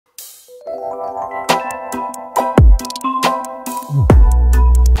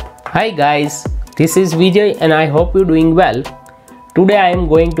Hi guys, this is Vijay and I hope you're doing well. Today I am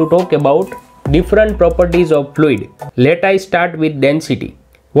going to talk about different properties of fluid. Let us start with density.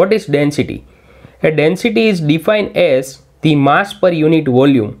 What is density? A density is defined as the mass per unit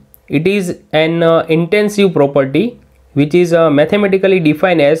volume. It is an intensive property which is mathematically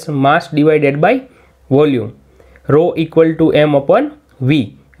defined as mass divided by volume. Rho equal to m upon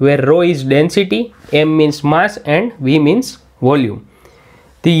v, where rho is density, m means mass and v means volume.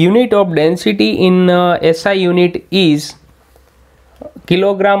 The unit of density in SI unit is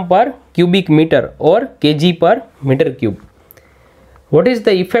kilogram per cubic meter or kg per meter cube. What is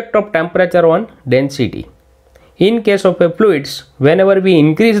the effect of temperature on density? In case of a fluids, whenever we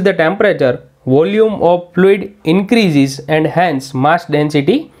increase the temperature, volume of fluid increases and hence mass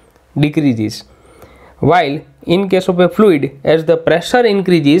density decreases. While in case of a fluid, as the pressure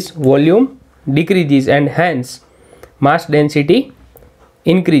increases, volume decreases and hence mass density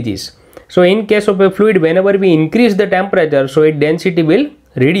increases. So in case of a fluid, whenever we increase the temperature, so its density will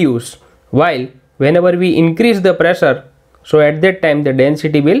reduce, while whenever we increase the pressure, so at that time the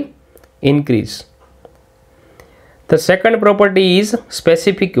density will increase. The second property is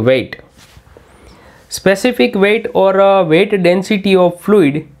specific weight. Specific weight or weight density of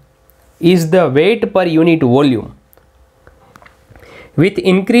fluid is the weight per unit volume. With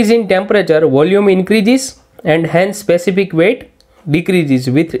increase in temperature, volume increases and hence specific weight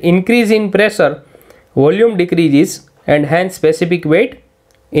decreases. With increase in pressure, volume decreases and hence specific weight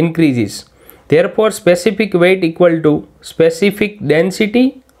increases. Therefore, specific weight equal to specific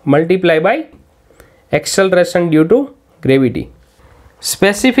density multiplied by acceleration due to gravity.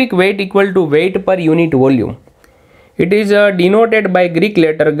 Specific weight equal to weight per unit volume. It is denoted by Greek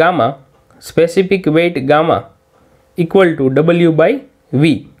letter gamma. Specific weight gamma equal to W by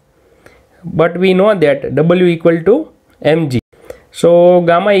V. But we know that W equal to mg. So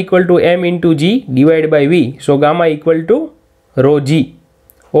gamma equal to m into g divided by v. So gamma equal to rho g,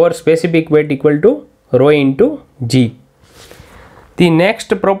 or specific weight equal to rho into g. The next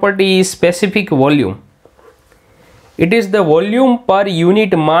property is specific volume. It is the volume per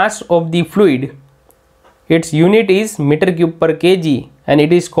unit mass of the fluid. Its unit is meter cube per kg and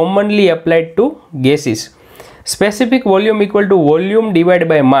it is commonly applied to gases. Specific volume equal to volume divided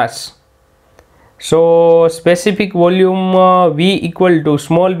by mass. So specific volume V equal to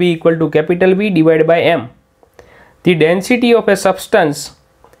small v equal to capital V divided by m. The density of a substance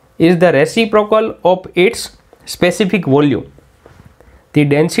is the reciprocal of its specific volume. The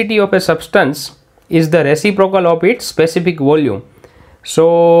density of a substance is the reciprocal of its specific volume.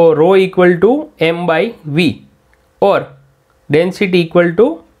 So rho equal to m by v, or density equal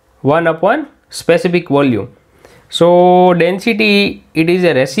to 1 upon specific volume. So density, it is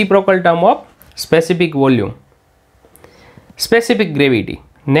a reciprocal term of specific volume. Specific gravity.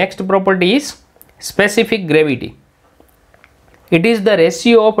 Next property is specific gravity. It is the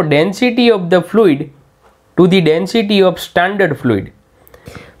ratio of density of the fluid to the density of standard fluid.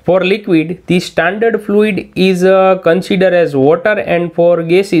 For liquid, the standard fluid is considered as water, and for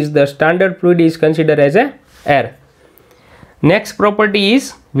gases, the standard fluid is considered as air. Next property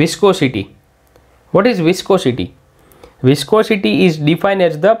is viscosity. What is viscosity? Viscosity is defined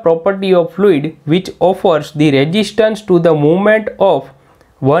as the property of fluid which offers the resistance to the movement of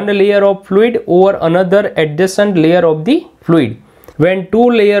one layer of fluid over another adjacent layer of the fluid. When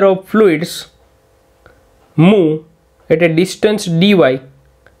two layers of fluids move at a distance dy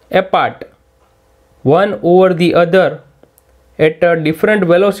apart, one over the other at different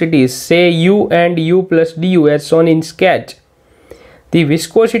velocities, say u and u plus du as shown in sketch, the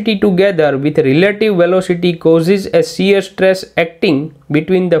viscosity together with relative velocity causes a shear stress acting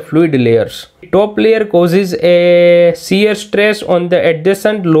between the fluid layers. The top layer causes a shear stress on the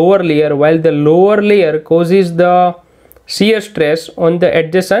adjacent lower layer, while the lower layer causes the shear stress on the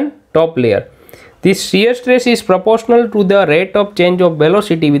adjacent top layer. This shear stress is proportional to the rate of change of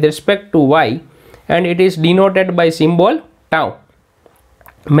velocity with respect to y, and it is denoted by symbol tau.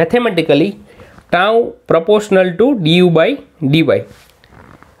 Mathematically, tau proportional to du by dy.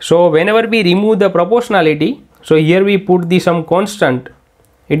 So whenever we remove the proportionality, so here we put the some constant,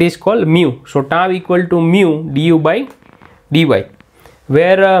 it is called mu. So tau equal to mu du by dy,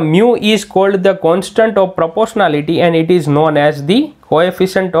 where mu is called the constant of proportionality and it is known as the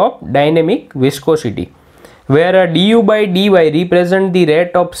coefficient of dynamic viscosity, where du by dy represent the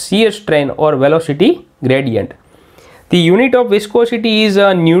rate of shear strain or velocity gradient. The unit of viscosity is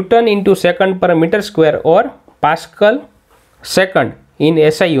Newton into second per meter square or Pascal second in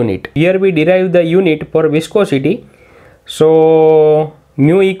SI unit. Here we derive the unit for viscosity. So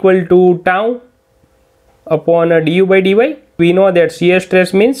mu equal to tau upon du by dy. We know that shear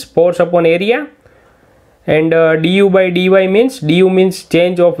stress means force upon area, and du by dy means du means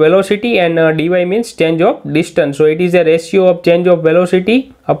change of velocity and dy means change of distance. So it is a ratio of change of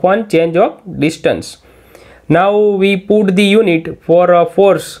velocity upon change of distance. Now we put the unit for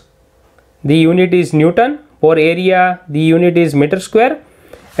force. The unit is Newton. For area, the unit is meter square,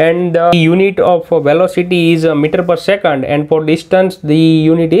 and the unit of velocity is meter per second, and for distance the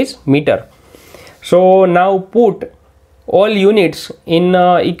unit is meter. So now put all units in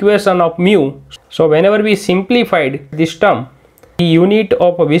equation of mu. So whenever we simplified this term, the unit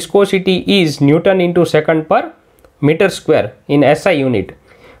of viscosity is Newton into second per meter square in SI unit.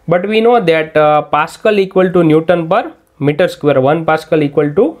 But we know that Pascal equal to Newton per meter square. 1 Pascal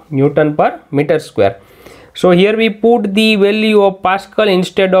equal to Newton per meter square. So here we put the value of Pascal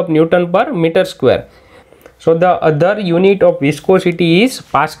instead of Newton per meter square. So the other unit of viscosity is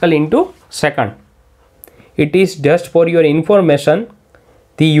Pascal into second. It is just for your information.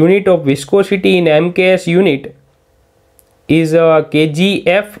 The unit of viscosity in MKS unit is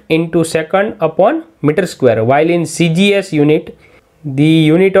kgf into second upon meter square, while in CGS unit the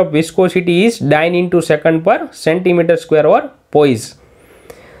unit of viscosity is dyne into second per centimeter square or poise.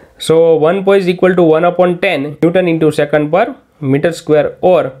 So 1 poise equal to 1 upon 10 Newton into second per meter square,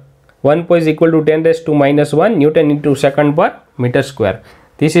 or 1 poise equal to 10 raised to minus 1 Newton into second per meter square.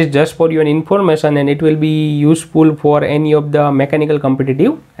 This is just for your information, and it will be useful for any of the mechanical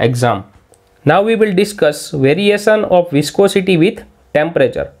competitive exam. Now we will discuss variation of viscosity with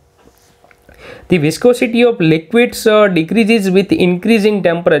temperature. The viscosity of liquids decreases with increasing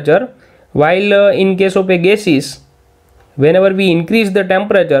temperature, while in case of a gases, whenever we increase the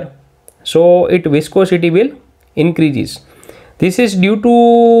temperature, so its viscosity will increases. This is due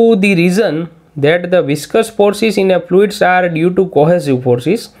to the reason that the viscous forces in a fluids are due to cohesive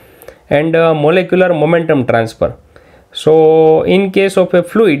forces and molecular momentum transfer. So in case of a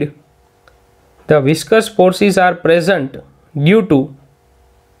fluid, the viscous forces are present due to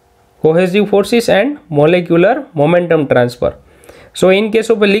cohesive forces and molecular momentum transfer. So in case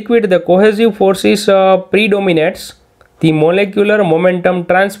of a liquid, the cohesive forces predominates the molecular momentum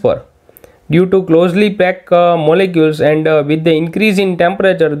transfer due to closely packed molecules, and with the increase in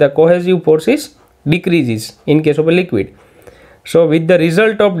temperature the cohesive forces decreases in case of a liquid. So with the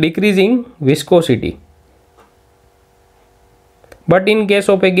result of decreasing viscosity. But in case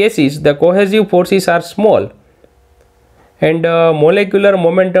of a gases, the cohesive forces are small and molecular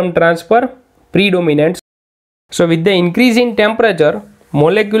momentum transfer predominates. So with the increase in temperature,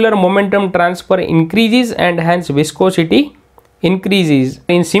 molecular momentum transfer increases and hence viscosity increases.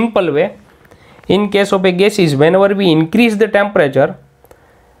 In simple way, in case of a gases, whenever we increase the temperature,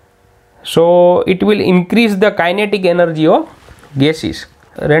 so it will increase the kinetic energy of gases.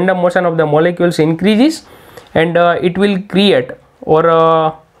 Random motion of the molecules increases, and it will create,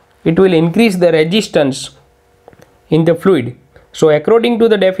 or it will increase the resistance in the fluid. So according to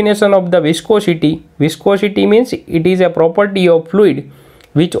the definition of the viscosity, viscosity means it is a property of fluid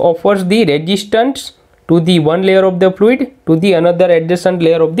which offers the resistance to the one layer of the fluid to the another adjacent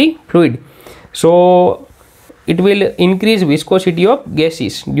layer of the fluid. So it will increase viscosity of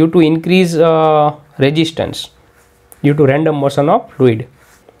gases due to increase resistance due to random motion of fluid.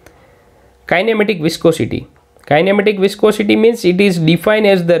 Kinematic viscosity. Kinematic viscosity means it is defined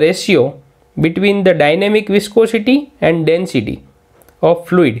as the ratio between the dynamic viscosity and density of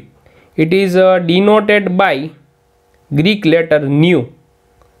fluid. It is denoted by Greek letter nu.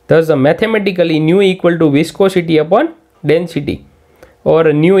 Thus mathematically nu equal to viscosity upon density,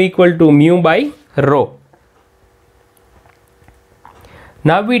 or nu equal to mu by rho.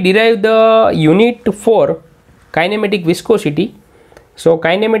 Now we derive the unit for kinematic viscosity. So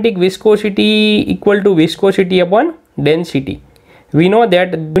kinematic viscosity equal to viscosity upon density. We know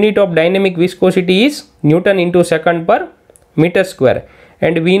that the unit of dynamic viscosity is Newton into second per meter square,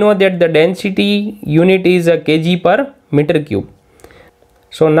 and we know that the density unit is a kg per meter cube.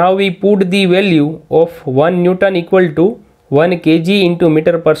 So now we put the value of 1 Newton equal to 1 kg into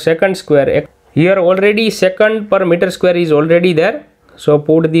meter per second square. Here already second per meter square is already there. So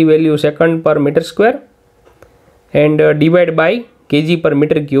put the value second per meter square and divide by kg per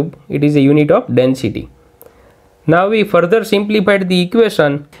meter cube. It is a unit of density. Now we further simplified the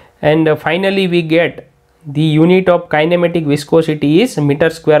equation, and finally we get the unit of kinematic viscosity is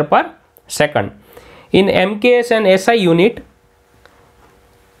meter square per second. In MKS and SI unit,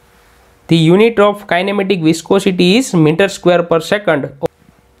 the unit of kinematic viscosity is meter square per second,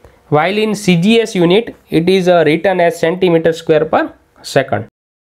 while in CGS unit it is written as centimeter square per second.